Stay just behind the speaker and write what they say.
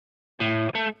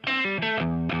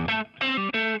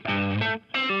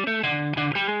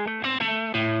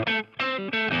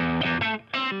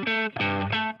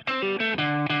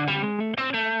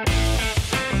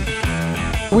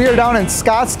We are down in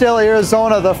Scottsdale,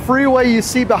 Arizona. The freeway you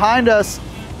see behind us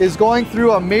is going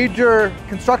through a major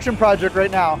construction project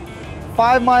right now.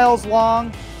 5 miles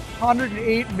long,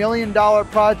 $108 million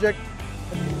project.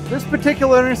 This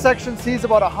particular intersection sees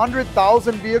about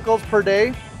 100,000 vehicles per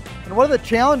day. And one of the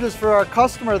challenges for our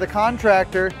customer, the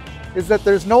contractor, is that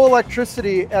there's no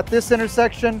electricity at this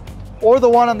intersection or the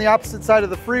one on the opposite side of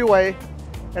the freeway.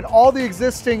 And all the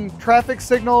existing traffic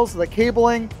signals, the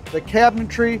cabling, the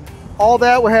cabinetry, all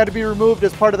that had to be removed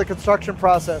as part of the construction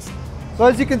process. So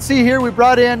as you can see here, we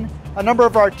brought in a number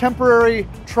of our temporary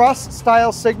truss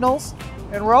style signals,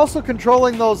 and we're also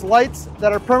controlling those lights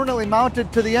that are permanently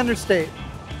mounted to the interstate.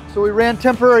 So we ran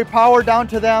temporary power down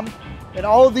to them, and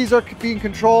all of these are being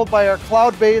controlled by our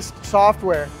cloud-based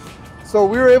software. So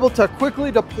we were able to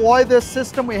quickly deploy this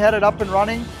system. We had it up and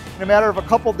running in a matter of a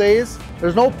couple days.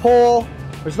 There's no pole,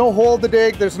 there's no hole to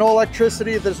dig, there's no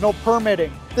electricity, there's no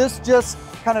permitting. This just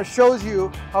kind of shows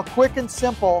you how quick and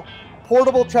simple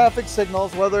portable traffic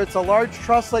signals, whether it's a large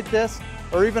truss like this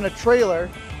or even a trailer,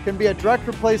 can be a direct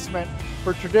replacement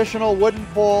for traditional wooden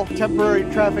pole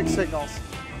temporary traffic signals.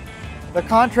 The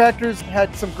contractors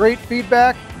had some great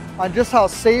feedback on just how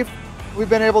safe we've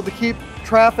been able to keep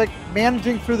traffic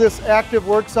managing through this active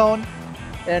work zone.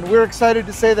 And we're excited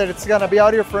to say that it's going to be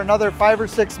out here for another 5 or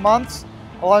 6 months,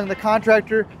 allowing the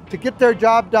contractor to get their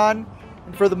job done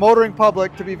and for the motoring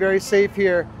public to be very safe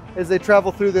here as they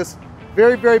travel through this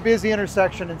very, very busy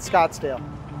intersection in Scottsdale.